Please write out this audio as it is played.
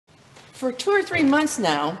For 2 or 3 months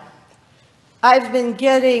now, I've been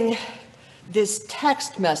getting this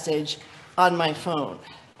text message on my phone.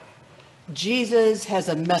 Jesus has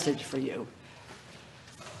a message for you.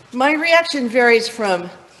 My reaction varies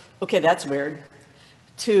from, okay, that's weird,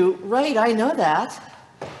 to, right, I know that.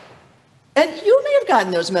 And you may have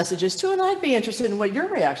gotten those messages too, and I'd be interested in what your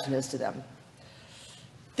reaction is to them.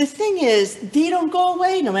 The thing is, they don't go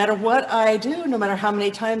away no matter what I do, no matter how many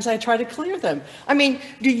times I try to clear them. I mean,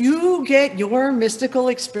 do you get your mystical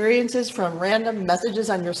experiences from random messages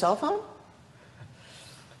on your cell phone?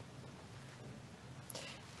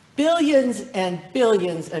 Billions and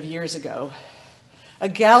billions of years ago, a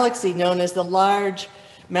galaxy known as the Large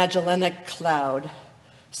Magellanic Cloud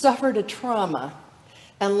suffered a trauma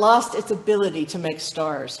and lost its ability to make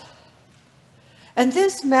stars. And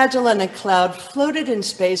this Magellanic Cloud floated in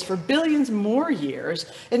space for billions more years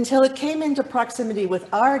until it came into proximity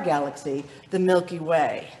with our galaxy, the Milky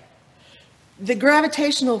Way. The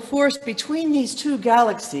gravitational force between these two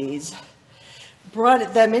galaxies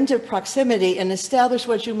brought them into proximity and established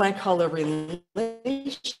what you might call a relationship,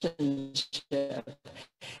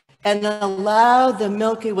 and allowed the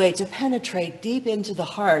Milky Way to penetrate deep into the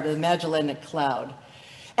heart of the Magellanic Cloud.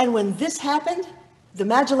 And when this happened, the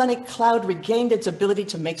Magellanic Cloud regained its ability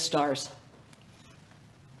to make stars.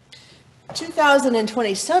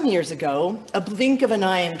 2020 some years ago, a blink of an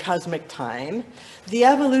eye in cosmic time, the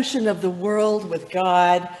evolution of the world with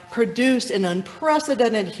God produced an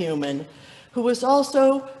unprecedented human who was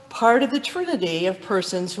also part of the trinity of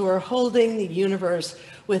persons who are holding the universe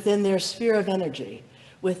within their sphere of energy,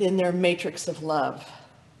 within their matrix of love.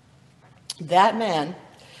 That man,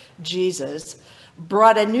 Jesus,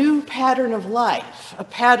 brought a new pattern of life, a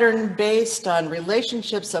pattern based on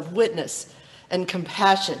relationships of witness and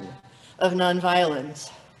compassion, of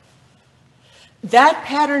nonviolence. That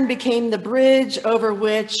pattern became the bridge over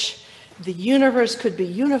which the universe could be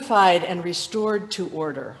unified and restored to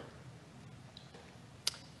order.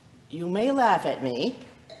 You may laugh at me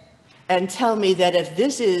and tell me that if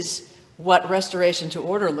this is what restoration to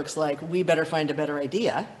order looks like, we better find a better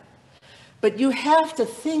idea. But you have to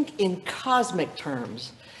think in cosmic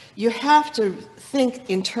terms. You have to think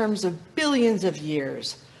in terms of billions of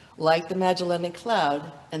years, like the Magellanic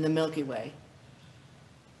Cloud and the Milky Way.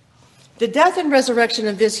 The death and resurrection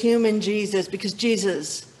of this human Jesus, because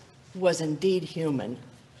Jesus was indeed human,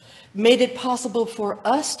 made it possible for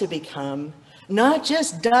us to become not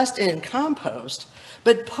just dust and compost,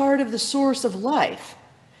 but part of the source of life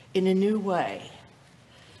in a new way.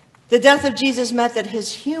 The death of Jesus meant that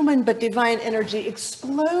his human but divine energy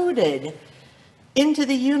exploded into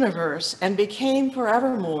the universe and became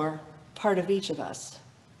forevermore part of each of us.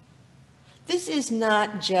 This is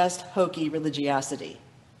not just hokey religiosity.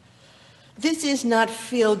 This is not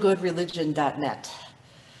feelgoodreligion.net.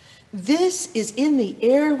 This is in the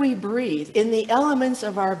air we breathe, in the elements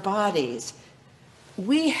of our bodies.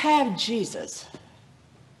 We have Jesus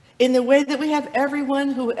in the way that we have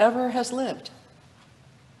everyone who ever has lived.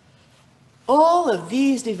 All of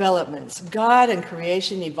these developments, God and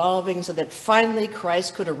creation evolving so that finally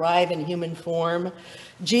Christ could arrive in human form,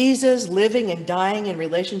 Jesus living and dying in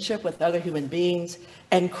relationship with other human beings,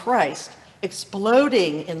 and Christ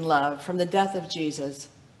exploding in love from the death of Jesus.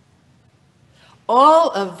 All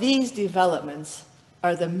of these developments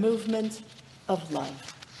are the movement of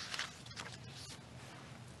love.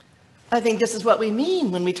 I think this is what we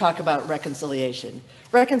mean when we talk about reconciliation.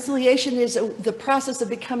 Reconciliation is the process of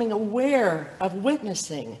becoming aware, of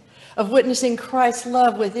witnessing Christ's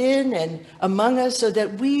love within and among us so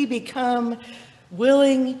that we become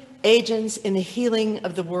willing agents in the healing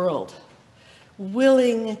of the world,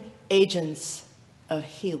 willing agents of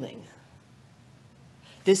healing.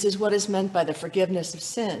 This is what is meant by the forgiveness of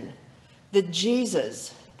sin, that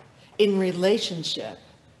Jesus, in relationship,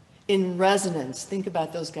 in resonance, think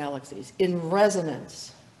about those galaxies, in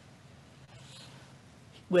resonance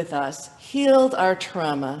with us, healed our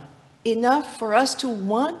trauma enough for us to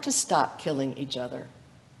want to stop killing each other.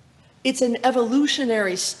 It's an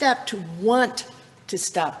evolutionary step to want to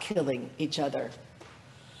stop killing each other.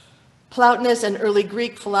 Plotinus, an early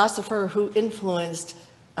Greek philosopher who influenced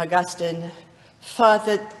Augustine, thought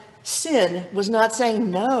that sin was not saying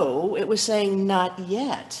no, it was saying not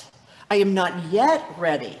yet. I am not yet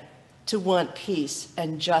ready to want peace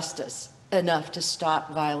and justice enough to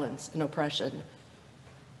stop violence and oppression.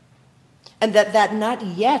 And that not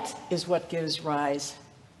yet is what gives rise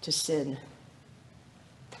to sin.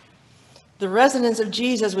 The resonance of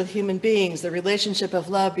Jesus with human beings, the relationship of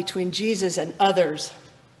love between Jesus and others,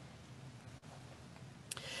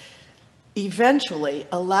 eventually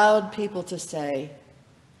allowed people to say,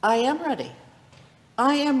 I am ready.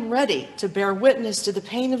 I am ready to bear witness to the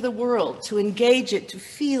pain of the world, to engage it, to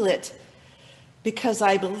feel it, because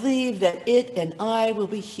I believe that it and I will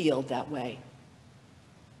be healed that way.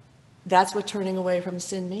 That's what turning away from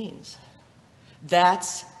sin means.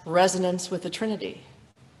 That's resonance with the Trinity.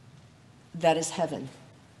 That is heaven.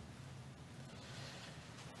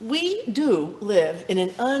 We do live in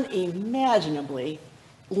an unimaginably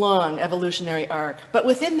long evolutionary arc, but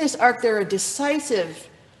within this arc there are decisive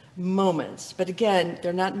moments, but again,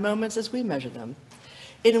 they're not moments as we measure them,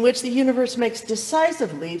 in which the universe makes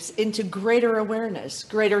decisive leaps into greater awareness,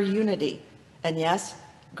 greater unity, and yes,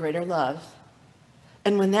 greater love.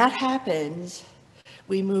 And when that happens,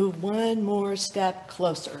 we move one more step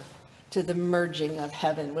closer to the merging of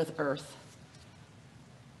heaven with earth.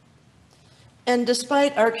 And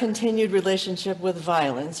despite our continued relationship with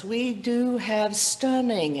violence, we do have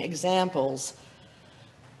stunning examples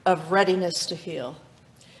of readiness to heal.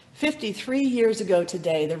 53 years ago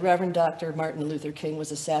today, the Reverend Dr. Martin Luther King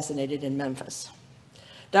was assassinated in Memphis.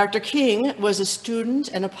 Dr. King was a student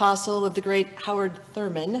and apostle of the great Howard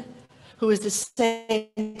Thurman, who is the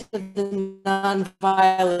saint of the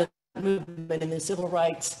nonviolent movement and the civil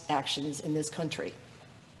rights actions in this country.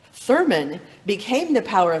 Thurman became the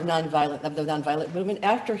power of the nonviolent movement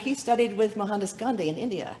after he studied with Mohandas Gandhi in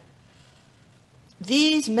India.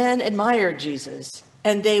 These men admired Jesus,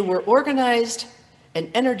 and they were organized and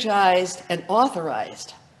energized and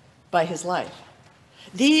authorized by his life.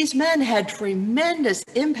 These men had tremendous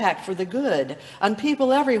impact for the good on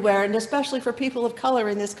people everywhere, and especially for people of color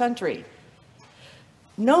in this country.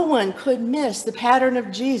 No one could miss the pattern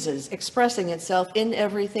of Jesus expressing itself in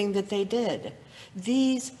everything that they did.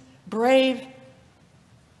 These brave,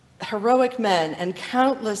 heroic men and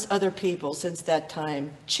countless other people since that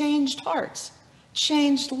time changed hearts,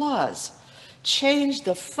 changed laws, changed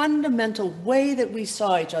the fundamental way that we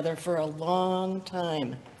saw each other for a long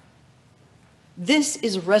time. This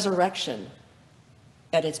is resurrection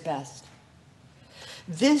at its best.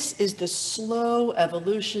 This is the slow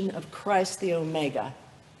evolution of Christ the Omega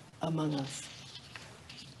among us.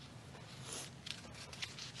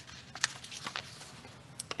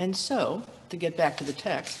 And so, to get back to the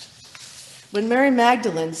text, when Mary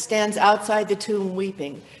Magdalene stands outside the tomb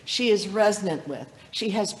weeping, she is resonant with,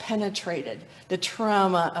 she has penetrated the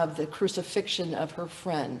trauma of the crucifixion of her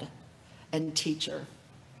friend and teacher.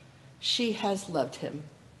 She has loved him,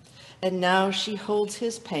 and now she holds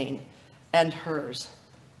his pain and hers.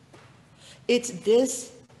 It's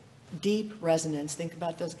this deep resonance, think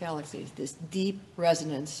about those galaxies, this deep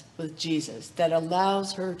resonance with Jesus that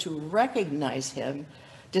allows her to recognize him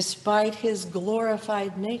despite his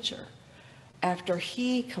glorified nature, after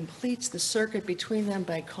he completes the circuit between them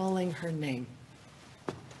by calling her name.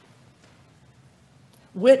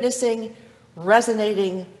 Witnessing,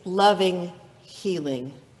 resonating, loving,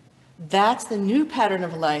 healing. That's the new pattern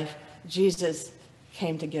of life Jesus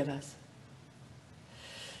came to give us.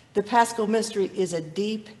 The Paschal Mystery is a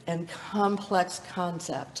deep and complex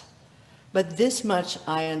concept, but this much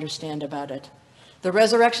I understand about it. The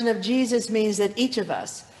resurrection of Jesus means that each of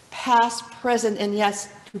us, past, present, and yes,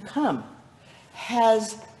 to come,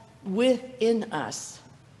 has within us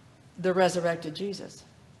the resurrected Jesus.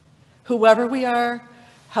 Whoever we are,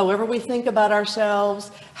 however we think about ourselves,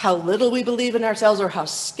 how little we believe in ourselves, or how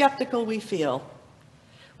skeptical we feel,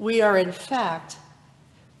 we are in fact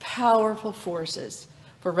powerful forces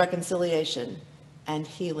for reconciliation and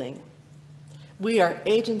healing. We are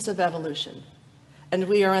agents of evolution, and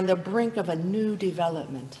we are on the brink of a new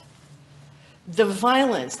development. The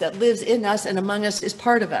violence that lives in us and among us is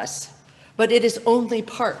part of us, but it is only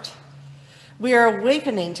part. We are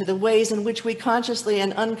awakening to the ways in which we consciously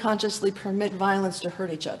and unconsciously permit violence to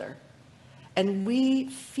hurt each other, and we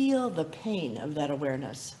feel the pain of that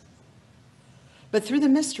awareness. But through the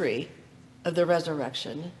mystery of the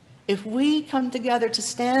resurrection, if we come together to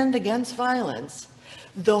stand against violence,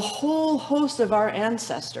 the whole host of our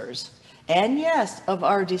ancestors, and yes, of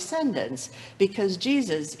our descendants, because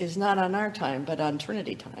Jesus is not on our time, but on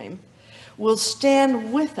Trinity time, will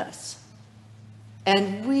stand with us,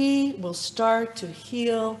 and we will start to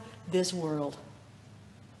heal this world.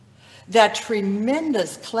 That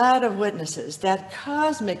tremendous cloud of witnesses, that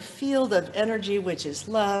cosmic field of energy which is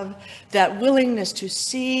love, that willingness to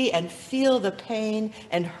see and feel the pain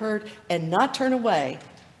and hurt and not turn away,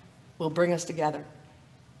 will bring us together.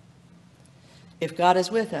 If God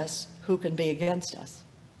is with us, who can be against us?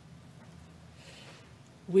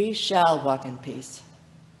 We shall walk in peace.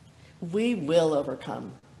 We will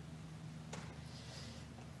overcome.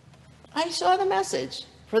 I saw the message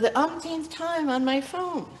for the umpteenth time on my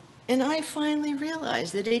phone. And I finally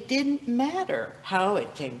realized that it didn't matter how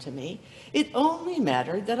it came to me. It only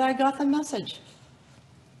mattered that I got the message.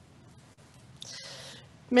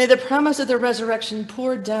 May the promise of the resurrection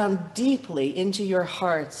pour down deeply into your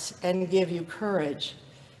hearts and give you courage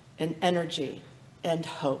and energy and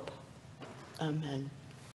hope. Amen.